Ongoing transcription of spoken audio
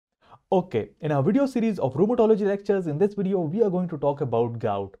Okay, in our video series of rheumatology lectures, in this video we are going to talk about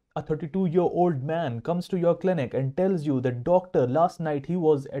gout. A 32-year-old man comes to your clinic and tells you that doctor, last night he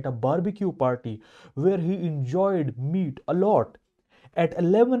was at a barbecue party where he enjoyed meat a lot. At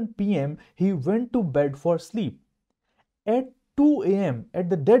 11 p.m. he went to bed for sleep. At 2 a.m. at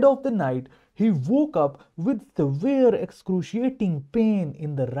the dead of the night, he woke up with severe excruciating pain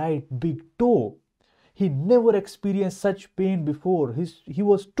in the right big toe. He never experienced such pain before. He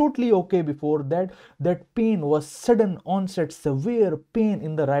was totally okay before that. That pain was sudden onset, severe pain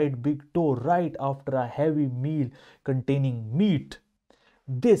in the right big toe right after a heavy meal containing meat.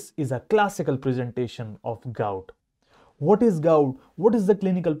 This is a classical presentation of gout. What is gout? What is the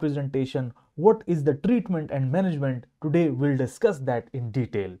clinical presentation? What is the treatment and management? Today we'll discuss that in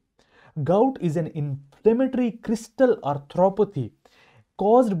detail. Gout is an inflammatory crystal arthropathy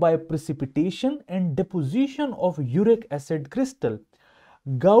caused by precipitation and deposition of uric acid crystal.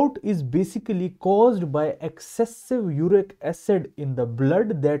 Gout is basically caused by excessive uric acid in the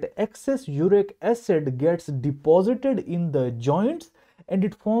blood. That excess uric acid gets deposited in the joints and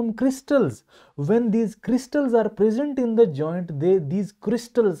it forms crystals. When these crystals are present in the joint, these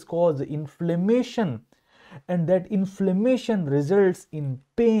crystals cause inflammation, and that inflammation results in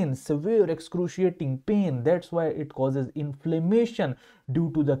pain, severe excruciating pain. That's why it causes inflammation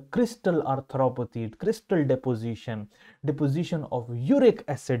due to the crystal arthropathy, crystal deposition of uric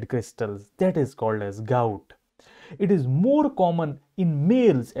acid crystals. That is called as gout. It is more common in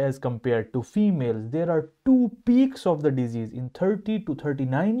males as compared to females. There are two peaks of the disease. In 30 to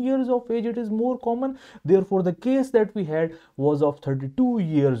 39 years of age, it is more common. Therefore, the case that we had was of 32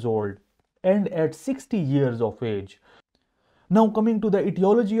 years old and at 60 years of age. Now coming to the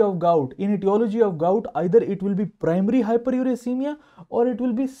etiology of gout. In etiology of gout, either it will be primary hyperuricemia or it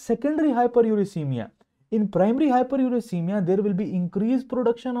will be secondary hyperuricemia. In primary hyperuricemia, there will be increased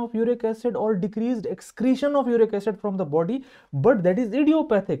production of uric acid or decreased excretion of uric acid from the body, but that is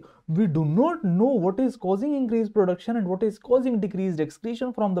idiopathic. We do not know what is causing increased production and what is causing decreased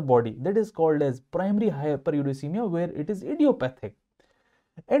excretion from the body. That is called as primary hyperuricemia, where it is idiopathic.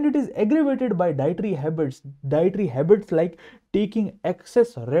 And it is aggravated by dietary habits like taking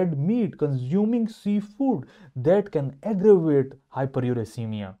excess red meat, consuming seafood, that can aggravate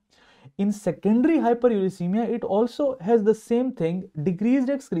hyperuricemia. In secondary hyperuricemia, it also has the same thing, decreased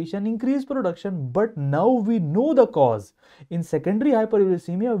excretion, increased production, but now we know the cause. In secondary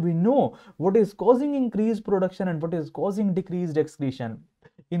hyperuricemia, we know what is causing increased production and what is causing decreased excretion.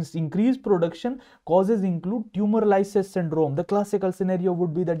 In increased production, causes include tumor lysis syndrome. The classical scenario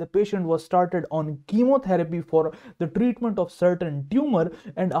would be that the patient was started on chemotherapy for the treatment of certain tumor,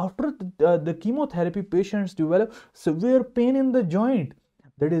 and after the chemotherapy, patients develop severe pain in the joint.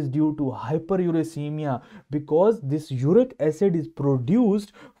 That is due to hyperuricemia, because this uric acid is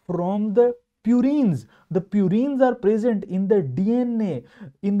produced from the purines. The purines are present in the DNA,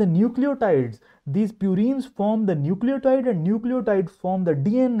 in the nucleotides. These purines form the nucleotide and nucleotides form the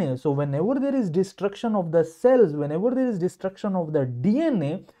DNA. So whenever there is destruction of the cells, whenever there is destruction of the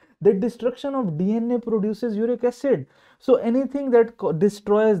DNA, the destruction of DNA produces uric acid. So anything that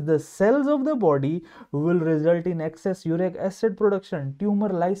destroys the cells of the body will result in excess uric acid production. Tumor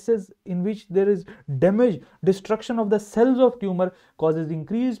lysis, in which there is damage, destruction of the cells of tumor, causes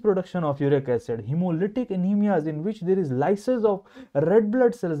increased production of uric acid. Hemolytic anemias, in which there is lysis of red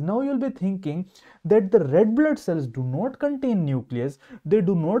blood cells. Now you'll be thinking that the red blood cells do not contain nucleus, they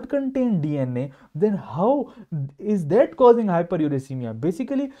do not contain DNA, then how is that causing hyperuricemia?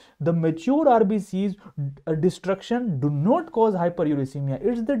 Basically, the mature RBCs destruction do not cause hyperuricemia.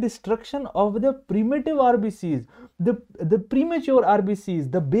 It's the destruction of the primitive RBCs, the premature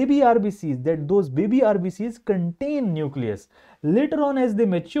RBCs, the baby RBCs, that those baby RBCs contain nucleus. Later on, as they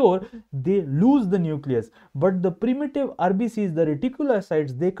mature, they lose the nucleus, but the primitive RBCs, the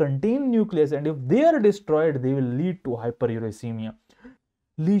reticulocytes, they contain nucleus, and if they are destroyed, they will lead to hyperuricemia.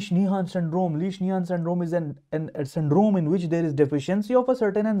 Leach-Nyhan syndrome. Leach-Nyhan syndrome is a syndrome in which there is deficiency of a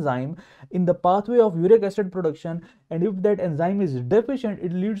certain enzyme in the pathway of uric acid production, and if that enzyme is deficient,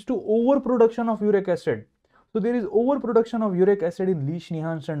 it leads to overproduction of uric acid. So there is overproduction of uric acid in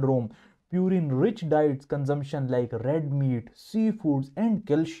Leach-Nyhan syndrome. Purine-rich diets consumption like red meat, seafoods, and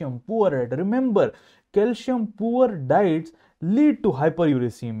calcium-poor diet. Remember, calcium-poor diets lead to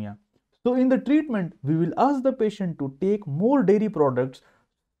hyperuricemia. So in the treatment, we will ask the patient to take more dairy products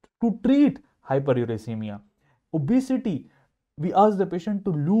to treat hyperuricemia. Obesity, we ask the patient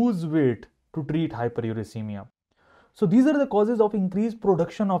to lose weight to treat hyperuricemia. So these are the causes of increased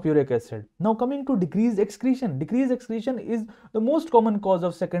production of uric acid. Now coming to decreased excretion. Decreased excretion is the most common cause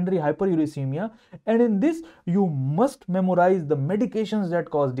of secondary hyperuricemia, and in this you must memorize the medications that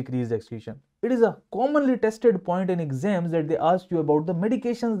cause decreased excretion. It is a commonly tested point in exams that they ask you about the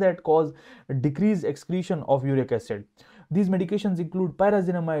medications that cause decreased excretion of uric acid. These medications include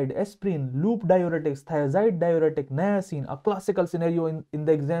pyrazinamide, aspirin, loop diuretics, thiazide diuretic, niacin. A classical scenario in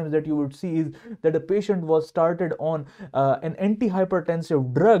the exams that you would see is that a patient was started on an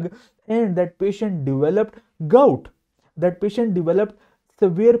antihypertensive drug and that patient developed gout. That patient developed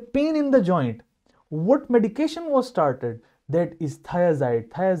severe pain in the joint. What medication was started? That is thiazide.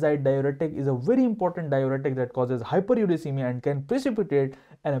 Thiazide diuretic is a very important diuretic that causes hyperuricemia and can precipitate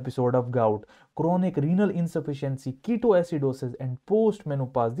an episode of gout. Chronic renal insufficiency, ketoacidosis, and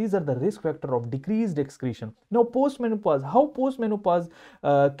postmenopause. These are the risk factor of decreased excretion. Now, postmenopause. How postmenopause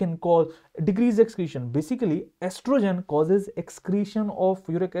can cause decreased excretion? Basically, estrogen causes excretion of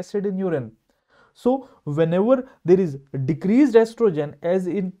uric acid in urine. So, whenever there is decreased estrogen, as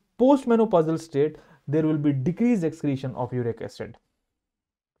in postmenopausal state, there will be decreased excretion of uric acid.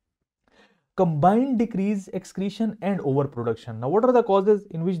 Combined decreased excretion and overproduction. Now, what are the causes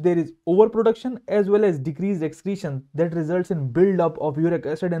in which there is overproduction as well as decreased excretion that results in buildup of uric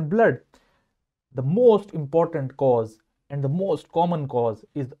acid in blood? The most important cause and the most common cause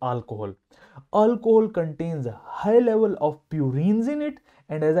is alcohol. Alcohol contains a high level of purines in it,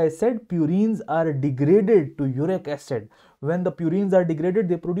 and as I said, purines are degraded to uric acid. When the purines are degraded,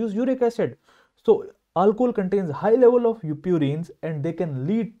 they produce uric acid. So alcohol contains high level of purines and they can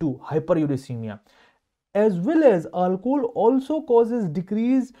lead to hyperuricemia. As well as alcohol also causes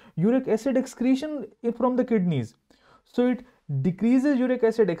decreased uric acid excretion from the kidneys. So it decreases uric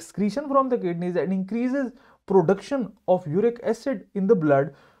acid excretion from the kidneys and increases production of uric acid in the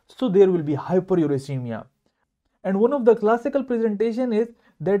blood. So there will be hyperuricemia. And one of the classical presentation is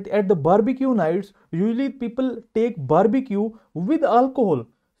that at the barbecue nights, usually people take barbecue with alcohol.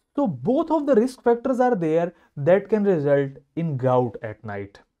 So both of the risk factors are there that can result in gout at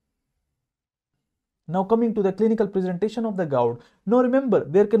night. Now coming to the clinical presentation of the gout. Now remember,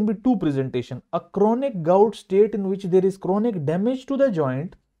 there can be two presentations. A chronic gout state in which there is chronic damage to the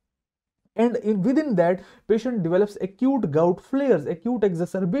joint, and within that patient develops acute gout flares, acute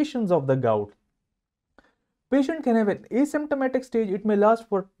exacerbations of the gout. Patient can have an asymptomatic stage. It may last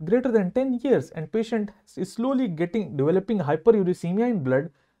for greater than 10 years and patient is slowly developing hyperuricemia in blood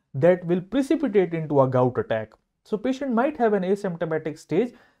that will precipitate into a gout attack. So patient might have an asymptomatic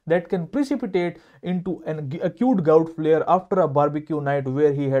stage that can precipitate into an acute gout flare after a barbecue night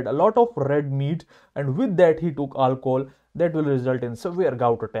where he had a lot of red meat and with that he took alcohol, that will result in severe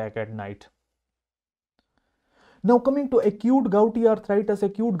gout attack at night. Now coming to acute gouty arthritis.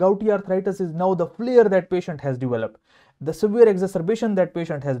 Acute gouty arthritis is now the flare that patient has developed, the severe exacerbation that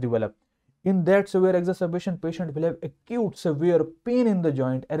patient has developed. In that severe exacerbation, patient will have acute severe pain in the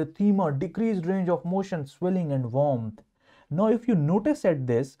joint, erythema, decreased range of motion, swelling and warmth. Now if you notice at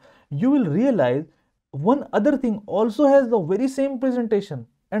this, you will realize one other thing also has the very same presentation,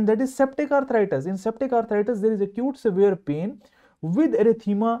 and that is septic arthritis. In septic arthritis, there is acute severe pain with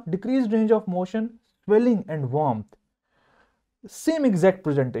erythema, decreased range of motion, swelling and warmth. Same exact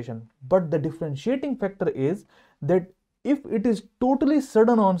presentation, but the differentiating factor is that if it is totally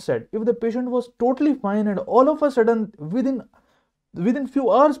sudden onset, if the patient was totally fine and all of a sudden within few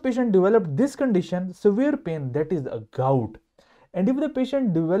hours patient developed this condition, severe pain, that is a gout. And if the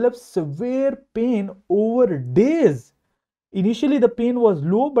patient develops severe pain over days, initially the pain was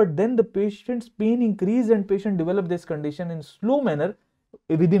low, but then the patient's pain increased and patient developed this condition in slow manner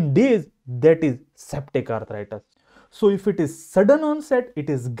within days, that is septic arthritis. So if it is sudden onset, it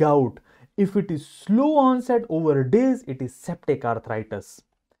is gout. If it is slow onset over days, it is septic arthritis.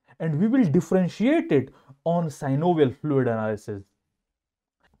 And we will differentiate it on synovial fluid analysis.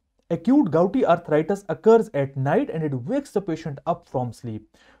 Acute gouty arthritis occurs at night and it wakes the patient up from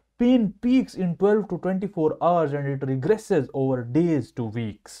sleep. Pain peaks in 12 to 24 hours and it regresses over days to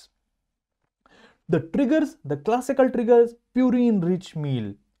weeks. The triggers, the classical triggers: purine-rich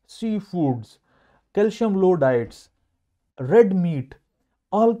meal, seafoods, calcium-low diets, red meat,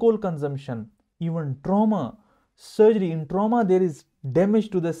 alcohol consumption, even trauma, surgery. In trauma, there is damage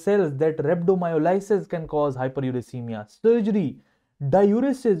to the cells, that rhabdomyolysis can cause hyperuricemia. Surgery,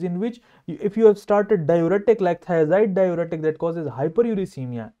 diuresis, in which if you have started diuretic like thiazide diuretic that causes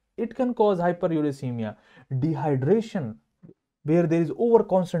hyperuricemia, it can cause hyperuricemia. Dehydration, where there is over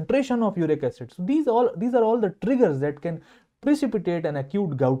concentration of uric acid. So these are all the triggers that can precipitate an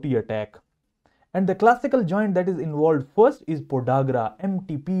acute gouty attack. And the classical joint that is involved first is podagra,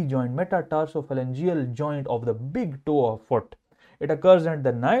 MTP joint, metatarsophalangeal joint of the big toe of foot. It occurs at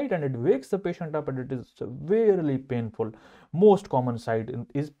the night and it wakes the patient up and it is severely painful. Most common site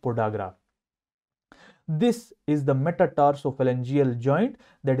is podagra. This is the metatarsophalangeal joint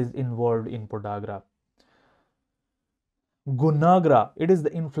that is involved in podagra. Gunagra, it is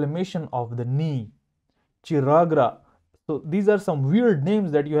the inflammation of the knee. Chiragra, so these are some weird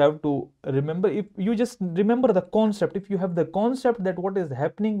names that you have to remember. If you just remember the concept, if you have the concept that what is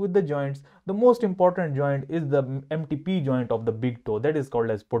happening with the joints, the most important joint is the MTP joint of the big toe, that is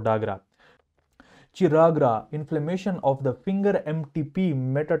called as podagra. Chiragra, inflammation of the finger MTP,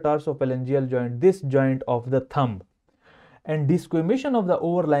 metatarsophalangeal joint, this joint of the thumb. And desquamation of the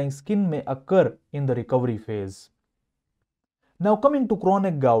overlying skin may occur in the recovery phase. Now coming to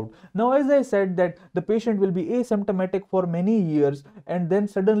chronic gout. Now as I said that the patient will be asymptomatic for many years and then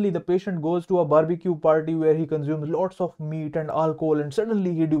suddenly the patient goes to a barbecue party where he consumes lots of meat and alcohol and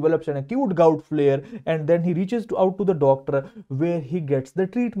suddenly he develops an acute gout flare and then he reaches out to the doctor where he gets the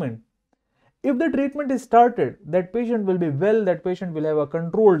treatment. If the treatment is started, that patient will be well, that patient will have a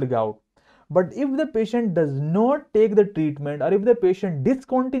controlled gout. But if the patient does not take the treatment or if the patient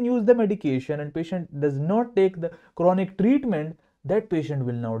discontinues the medication and patient does not take the chronic treatment, that patient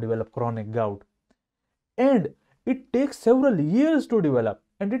will now develop chronic gout. And it takes several years to develop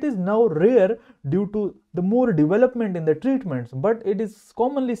and it is now rare due to the more development in the treatments, but it is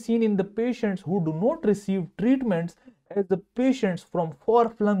commonly seen in the patients who do not receive treatments as the patients from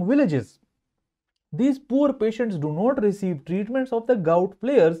far-flung villages. These poor patients do not receive treatments of the gout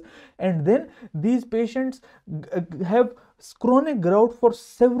flares and then these patients have chronic gout for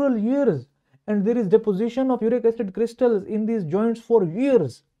several years and there is deposition of uric acid crystals in these joints for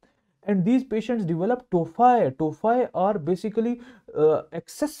years and these patients develop tophi. Tophi are basically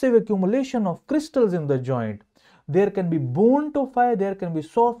excessive accumulation of crystals in the joint. There can be bone tophi, there can be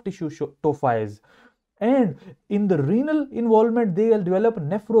soft tissue tophis. And in the renal involvement, they will develop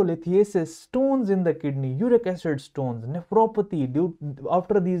nephrolithiasis, stones in the kidney, uric acid stones, nephropathy.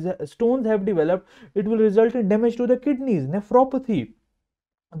 After these stones have developed, it will result in damage to the kidneys, nephropathy.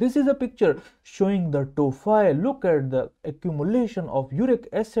 This is a picture showing the tophi. Look at the accumulation of uric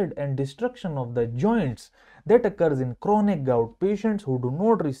acid and destruction of the joints that occurs in chronic gout patients who do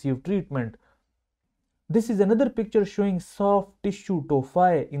not receive treatment. This is another picture showing soft tissue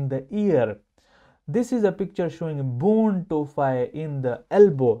tophi in the ear. This is a picture showing bone tophi in the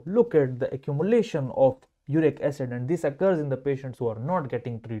elbow. Look at the accumulation of uric acid and this occurs in the patients who are not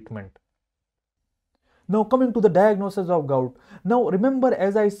getting treatment. Now coming to the diagnosis of gout. Now remember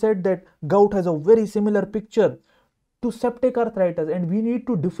as I said that gout has a very similar picture to septic arthritis and we need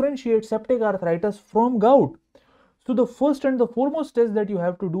to differentiate septic arthritis from gout. So the first and the foremost test that you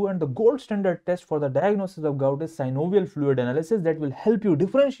have to do and the gold standard test for the diagnosis of gout is synovial fluid analysis that will help you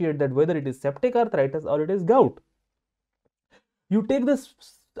differentiate that whether it is septic arthritis or it is gout. You take this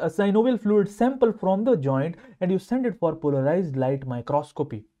synovial fluid sample from the joint and you send it for polarized light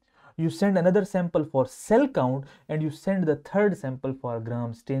microscopy. You send another sample for cell count and you send the third sample for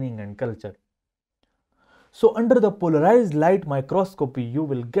gram staining and culture. So under the polarized light microscopy, you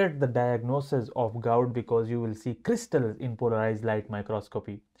will get the diagnosis of gout because you will see crystals in polarized light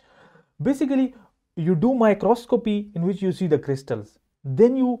microscopy. Basically, you do microscopy in which you see the crystals.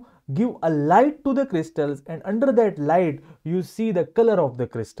 Then you give a light to the crystals and under that light, you see the color of the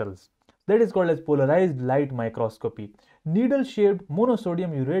crystals. That is called as polarized light microscopy. Needle-shaped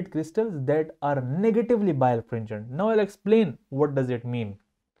monosodium urate crystals that are negatively birefringent. Now I'll explain what does it mean.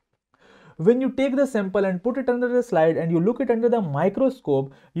 When you take the sample and put it under the slide and you look it under the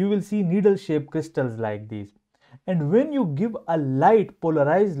microscope, you will see needle-shaped crystals like these. And when you give a light,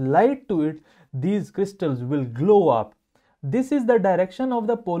 polarized light to it, these crystals will glow up. This is the direction of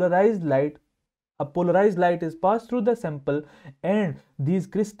the polarized light. A polarized light is passed through the sample and these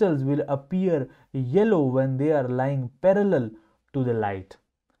crystals will appear yellow when they are lying parallel to the light.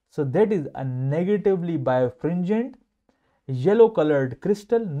 So that is a negatively birefringent yellow colored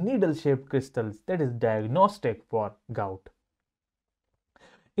crystal, needle shaped crystals, that is diagnostic for gout.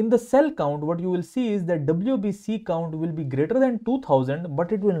 In the cell count, what you will see is that WBC count will be greater than 2000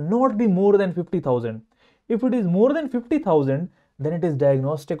 but it will not be more than 50,000. If it is more than 50,000, then it is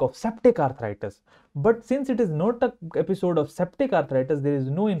diagnostic of septic arthritis. But since it is not an episode of septic arthritis, there is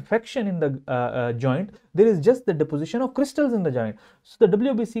no infection in the joint, there is just the deposition of crystals in the joint. So the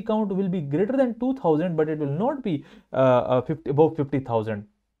WBC count will be greater than 2000 but it will not be above 50,000.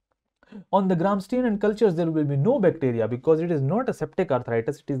 On the gram stain and cultures, there will be no bacteria because it is not a septic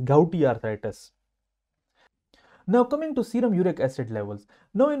arthritis, it is gouty arthritis. Now coming to serum uric acid levels.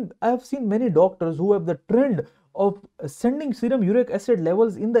 Now I have seen many doctors who have the trend of sending serum uric acid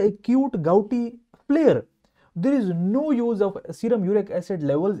levels in the acute gouty flare. There is no use of serum uric acid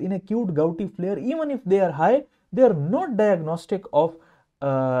levels in acute gouty flare. Even if they are high, they are not diagnostic of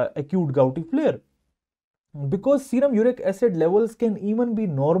acute gouty flare, because serum uric acid levels can even be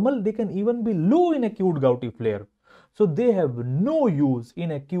normal, they can even be low in acute gouty flare. So they have no use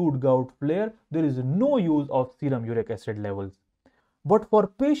in acute gout flare. There is no use of serum uric acid levels. But for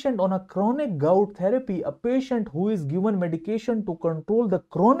patient on a chronic gout therapy, a patient who is given medication to control the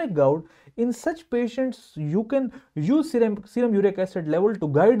chronic gout, in such patients you can use serum uric acid level to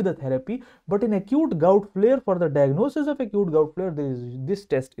guide the therapy. But in acute gout flare, for the diagnosis of acute gout flare, this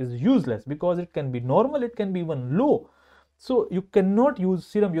test is useless, because it can be normal, it can be even low. So you cannot use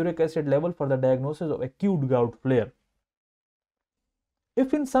serum uric acid level for the diagnosis of acute gout flare.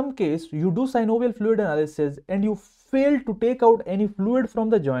 If in some case you do synovial fluid analysis and you fail to take out any fluid from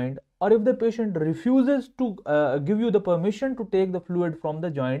the joint, or if the patient refuses to give you the permission to take the fluid from the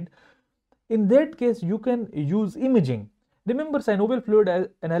joint, in that case you can use imaging. Remember, synovial fluid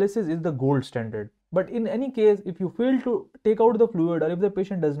analysis is the gold standard. But in any case, if you fail to take out the fluid, or if the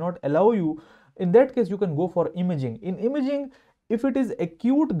patient does not allow you, in that case you can go for imaging. In imaging, if it is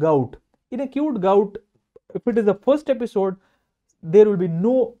acute gout, if it is the first episode, there will be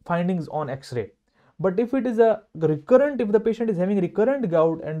no findings on X-ray. But if it is a recurrent, if the patient is having recurrent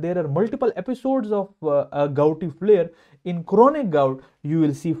gout and there are multiple episodes of a gouty flare, in chronic gout, you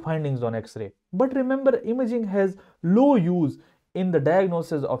will see findings on X-ray. But remember, imaging has low use in the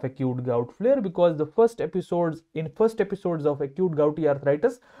diagnosis of acute gout flare, because the first episodes of acute gouty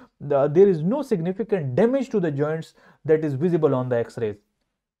arthritis, there is no significant damage to the joints that is visible on the X-rays.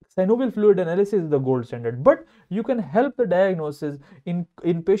 Synovial fluid analysis is the gold standard, but you can help the diagnosis in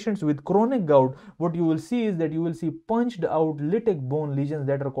patients with chronic gout. What you will see is that you will see punched out lytic bone lesions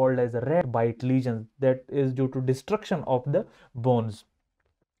that are called as rat bite lesions, that is due to destruction of the bones.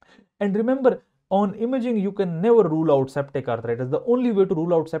 And remember, on imaging you can never rule out septic arthritis. The only way to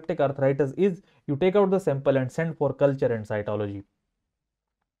rule out septic arthritis is you take out the sample and send for culture and cytology.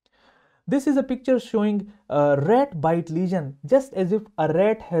 This is a picture showing a rat bite lesion, just as if a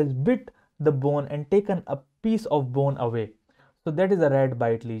rat has bit the bone and taken a piece of bone away. So that is a rat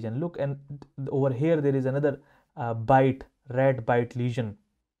bite lesion. Look, and over here there is another rat bite lesion.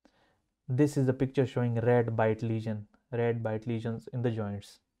 This is a picture showing rat bite lesions in the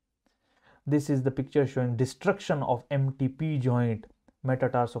joints. This is the picture showing destruction of MTP joint,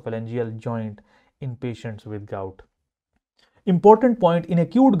 metatarsophalangeal joint, in patients with gout. Important point: in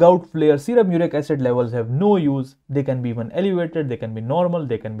acute gout flare, serum uric acid levels have no use. They can be even elevated, they can be normal,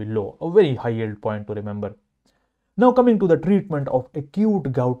 they can be low. A very high yield point to remember. Now coming to the treatment of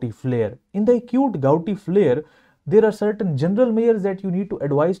acute gouty flare. In the acute gouty flare, there are certain general measures that you need to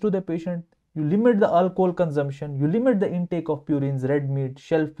advise to the patient. You limit the alcohol consumption, you limit the intake of purines, red meat,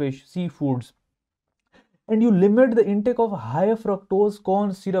 shellfish, seafoods, and you limit the intake of high fructose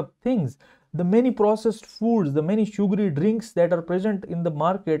corn syrup things. The many processed foods, the many sugary drinks that are present in the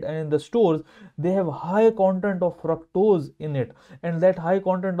market and in the stores, they have high content of fructose in it, and that high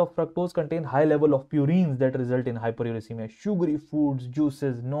content of fructose contain high level of purines that result in hyperuricemia. Sugary foods,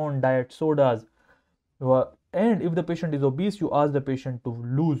 juices, non-diet sodas. And if the patient is obese, you ask the patient to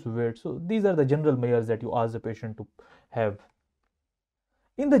lose weight. So these are the general measures that you ask the patient to have.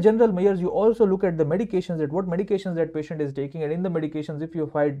 In the general measures, you also look at the medications, that what medications that patient is taking, and in the medications, if you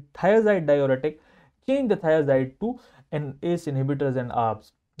find thiazide diuretic, change the thiazide to an ACE inhibitors and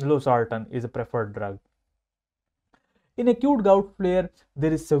ARBs. Losartan is a preferred drug. In acute gout flare,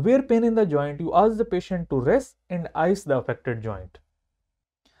 there is severe pain in the joint. You ask the patient to rest and ice the affected joint.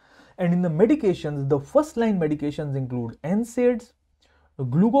 And in the medications, the first line medications include NSAIDs,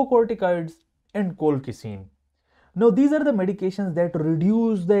 glucocorticoids, and colchicine. Now these are the medications that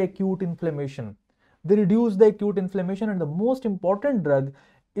reduce the acute inflammation. They reduce the acute inflammation, and the most important drug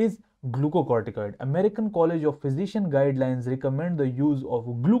is glucocorticoid. American College of Physicians guidelines recommend the use of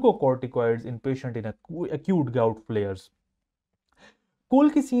glucocorticoids in patients in acute gout flares.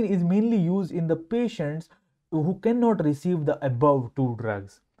 Colchicine is mainly used in the patients who cannot receive the above two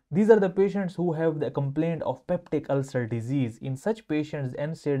drugs. These are the patients who have the complaint of peptic ulcer disease. In such patients,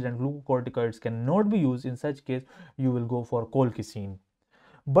 NSAIDs and glucocorticoids cannot be used. In such case, you will go for colchicine.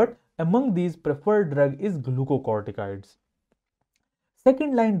 But among these, preferred drug is glucocorticoids.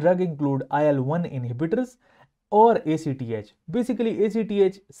 Second line drug include IL-1 inhibitors or ACTH. Basically,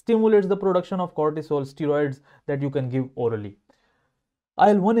 ACTH stimulates the production of cortisol, steroids that you can give orally.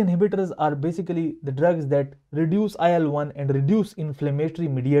 IL-1 inhibitors are basically the drugs that reduce IL-1 and reduce inflammatory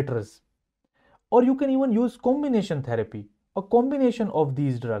mediators. Or you can even use combination therapy, a combination of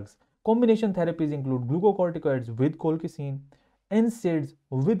these drugs. Combination therapies include glucocorticoids with colchicine, NSAIDs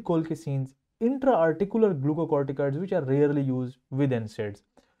with colchicines, intra-articular glucocorticoids which are rarely used with NSAIDs.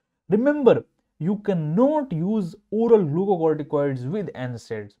 Remember, you cannot use oral glucocorticoids with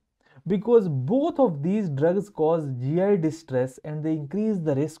NSAIDs because both of these drugs cause GI distress and they increase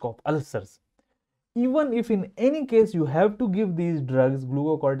the risk of ulcers. Even if in any case you have to give these drugs,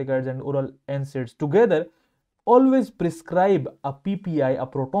 glucocorticoids and oral NSAIDs together, always prescribe a PPI, a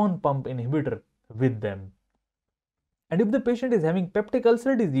proton pump inhibitor with them. And if the patient is having peptic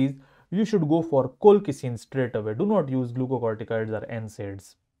ulcer disease, you should go for colchicine straight away. Do not use glucocorticoids or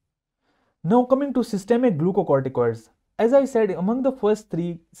NSAIDs. Now coming to systemic glucocorticoids. As I said, among the first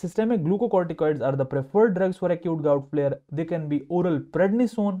three, systemic glucocorticoids are the preferred drugs for acute gout flare. They can be oral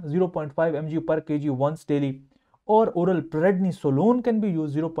prednisone 0.5 mg per kg once daily, or oral prednisolone can be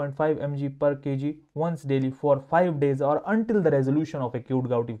used 0.5 mg per kg once daily for 5 days or until the resolution of acute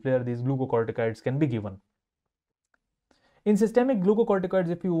gouty flare. These glucocorticoids can be given. In systemic glucocorticoids,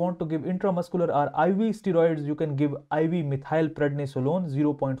 if you want to give intramuscular or IV steroids, you can give IV methylprednisolone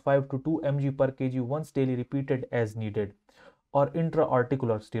 0.5 to 2 mg per kg once daily repeated as needed, or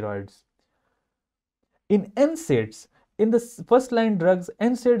intra-articular steroids. In NSAIDs, in the first line drugs,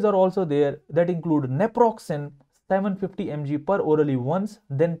 NSAIDs are also there that include naproxen 750 mg per orally once,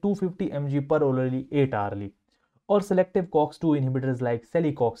 then 250 mg per orally 8 hourly, or selective COX-2 inhibitors like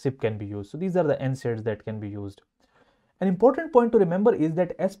celecoxib can be used. So these are the NSAIDs that can be used. An important point to remember is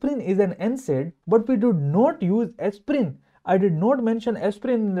that aspirin is an NSAID, but we do not use aspirin. I did not mention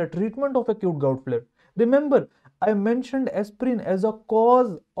aspirin in the treatment of acute gout flare. Remember, I mentioned aspirin as a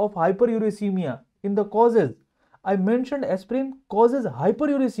cause of hyperuricemia in the causes. I mentioned aspirin causes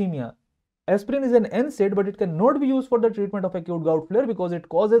hyperuricemia. Aspirin is an NSAID, but it cannot be used for the treatment of acute gout flare because it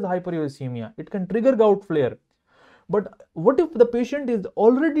causes hyperuricemia. It can trigger gout flare. But what if the patient is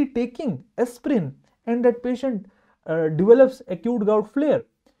already taking aspirin and that patient develops acute gout flare?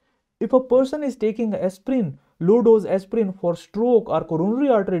 If a person is taking aspirin, low dose aspirin for stroke or coronary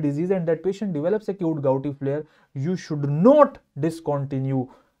artery disease, and that patient develops acute gouty flare, you should not discontinue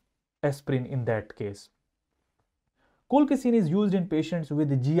aspirin in that case. Colchicine is used in patients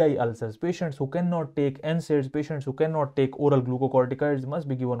with GI ulcers. Patients who cannot take NSAIDs, patients who cannot take oral glucocorticoids must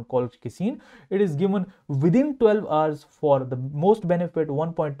be given colchicine. It is given within 12 hours for the most benefit,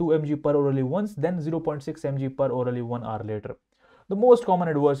 1.2 mg per orally once, then 0.6 mg per orally 1 hour later. The most common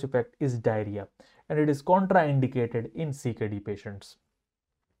adverse effect is diarrhea, and it is contraindicated in CKD patients.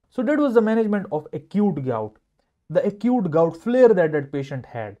 So that was the management of acute gout, the acute gout flare that that patient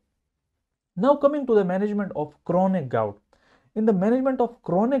had. Now coming to the management of chronic gout. In the management of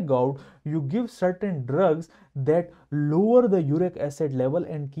chronic gout, you give certain drugs that lower the uric acid level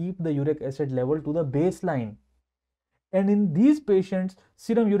and keep the uric acid level to the baseline. And in these patients,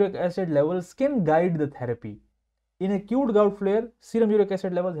 serum uric acid levels can guide the therapy. In acute gout flare, serum uric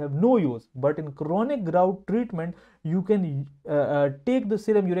acid levels have no use, but in chronic gout treatment, you can take the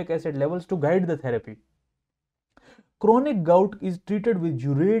serum uric acid levels to guide the therapy. Chronic gout is treated with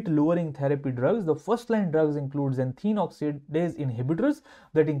urate lowering therapy drugs. The first line drugs include xanthine oxidase inhibitors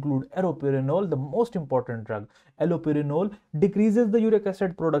that include allopurinol, the most important drug. Allopurinol decreases the uric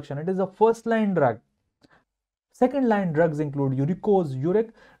acid production. It is a first line drug. Second line drugs include uricose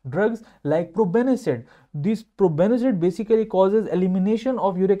uric drugs like probenecid. This probenecid basically causes elimination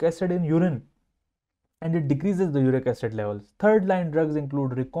of uric acid in urine and it decreases the uric acid levels. Third line drugs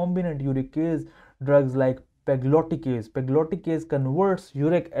include recombinant uricase drugs like pegloticase. Pegloticase converts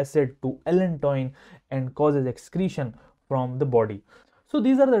uric acid to allantoin and causes excretion from the body. So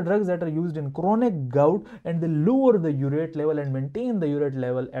these are the drugs that are used in chronic gout and they lower the urate level and maintain the urate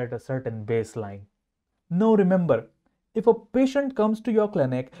level at a certain baseline. Now remember, if a patient comes to your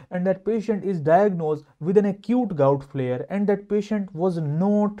clinic and that patient is diagnosed with an acute gout flare and that patient was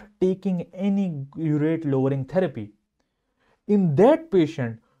not taking any urate lowering therapy, in that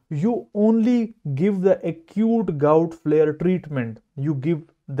patient, you only give the acute gout flare treatment. You give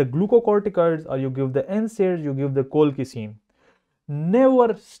the glucocorticoids or you give the NSAIDs, you give the colchicine.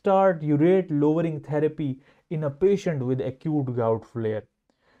 Never start urate lowering therapy in a patient with acute gout flare.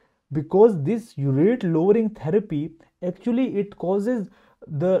 Because this urate lowering therapy, actually it causes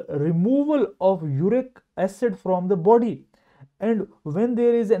the removal of uric acid from the body. And when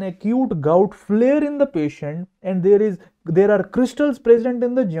there is an acute gout flare in the patient and there are crystals present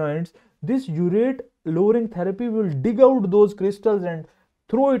in the joints, this urate lowering therapy will dig out those crystals and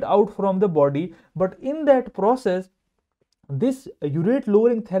throw it out from the body. But in that process, this urate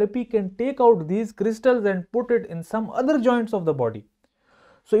lowering therapy can take out these crystals and put it in some other joints of the body.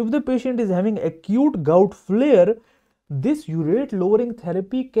 So if the patient is having acute gout flare, this urate lowering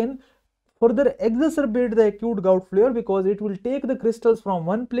therapy can further exacerbate the acute gout flare, because it will take the crystals from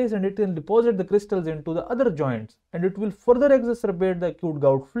one place and it will deposit the crystals into the other joints, and it will further exacerbate the acute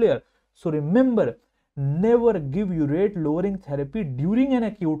gout flare. So remember, never give urate lowering therapy during an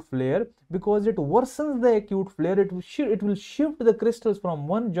acute flare, because it worsens the acute flare. It will shift the crystals from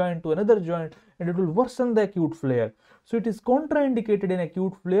one joint to another joint, and it will worsen the acute flare. So it is contraindicated in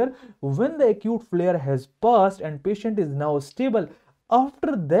acute flare. When the acute flare has passed and patient is now stable,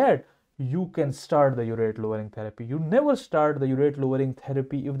 after that you can start the urate lowering therapy. You never start the urate lowering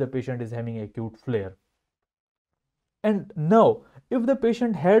therapy if the patient is having acute flare. And now, if the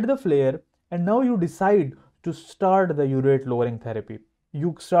patient had the flare and now you decide to start the urate lowering therapy,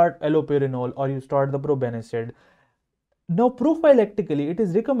 you start allopurinol or you start the probenecid. Now, prophylactically, it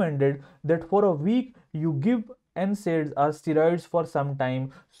is recommended that for a week you give NSAIDs or steroids for some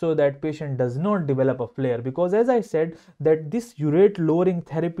time, so that patient does not develop a flare, because as I said that this urate lowering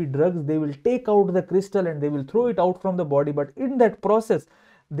therapy drugs, they will take out the crystal and they will throw it out from the body, but in that process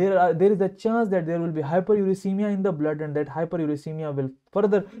there is a chance that there will be hyperuricemia in the blood, and that hyperuricemia will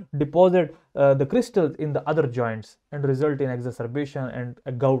further deposit the crystals in the other joints and result in exacerbation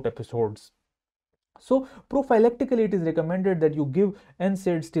and gout episodes. So prophylactically, it is recommended that you give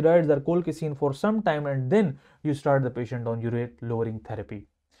NSAID, steroids or colchicine for some time, and then you start the patient on urate lowering therapy.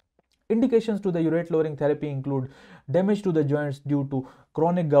 Indications to the urate lowering therapy include damage to the joints due to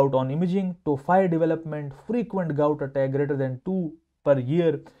chronic gout on imaging, tophi development, frequent gout attack greater than 2 per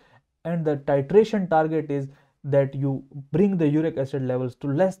year, and the titration target is that you bring the uric acid levels to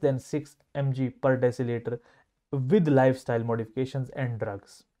less than 6 mg per deciliter with lifestyle modifications and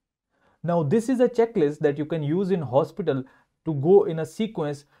drugs. Now, this is a checklist that you can use in hospital to go in a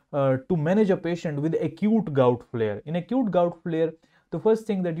sequence to manage a patient with acute gout flare. In acute gout flare, the first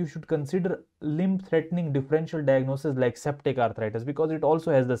thing that you should consider limb-threatening differential diagnosis like septic arthritis, because it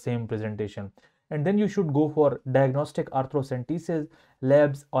also has the same presentation. And then you should go for diagnostic arthrocentesis,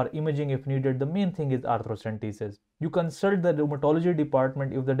 labs or imaging if needed. The main thing is arthrocentesis. You consult the rheumatology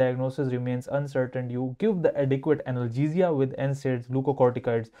department if the diagnosis remains uncertain. You give the adequate analgesia with NSAIDs,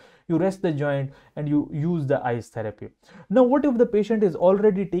 glucocorticoids. You rest the joint and you use the ice therapy. Now, what if the patient is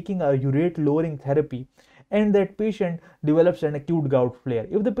already taking a urate lowering therapy and that patient develops an acute gout flare?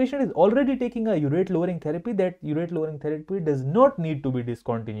 If the patient is already taking a urate lowering therapy, that urate lowering therapy does not need to be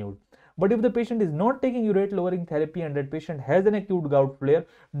discontinued. But if the patient is not taking urate lowering therapy and that patient has an acute gout flare,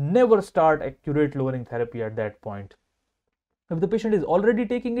 never start urate lowering therapy at that point. If the patient is already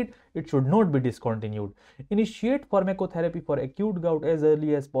taking it, it should not be discontinued. Initiate pharmacotherapy for acute gout as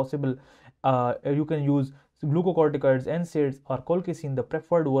early as possible. You can use glucocorticoids, NSAIDs or colchicine. The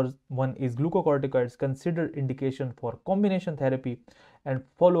preferred one is glucocorticoids. Consider indication for combination therapy and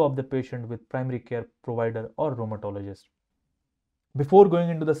follow up the patient with primary care provider or rheumatologist. Before going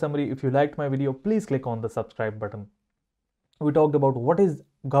into the summary, if you liked my video, please click on the subscribe button. We talked about what is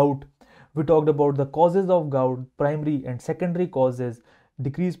gout. We talked about the causes of gout, primary and secondary causes,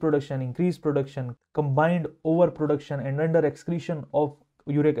 decreased production, increased production, combined overproduction and under excretion of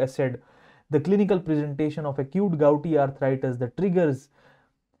uric acid, the clinical presentation of acute gouty arthritis, the triggers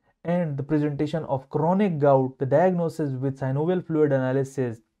and the presentation of chronic gout, the diagnosis with synovial fluid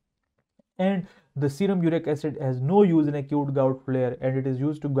analysis, and the serum uric acid has no use in acute gout flare and it is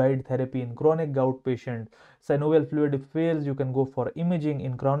used to guide therapy in chronic gout patients. Synovial fluid if fails, you can go for imaging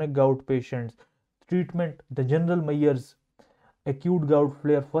in chronic gout patients. Treatment, the general measures, acute gout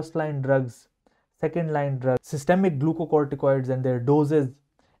flare, first line drugs, second line drugs, systemic glucocorticoids and their doses,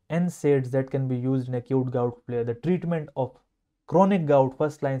 NSAIDs that can be used in acute gout flare. The treatment of chronic gout,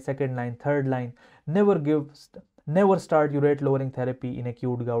 first line, second line, third line. Never start urate lowering therapy in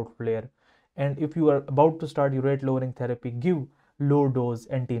acute gout flare. And if you are about to start urate lowering therapy, give low dose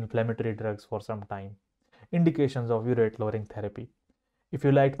anti-inflammatory drugs for some time. Indications of urate lowering therapy. If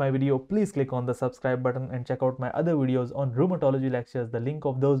you liked my video, please click on the subscribe button and check out my other videos on rheumatology lectures. The link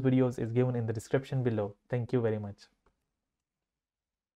of those videos is given in the description below. Thank you very much.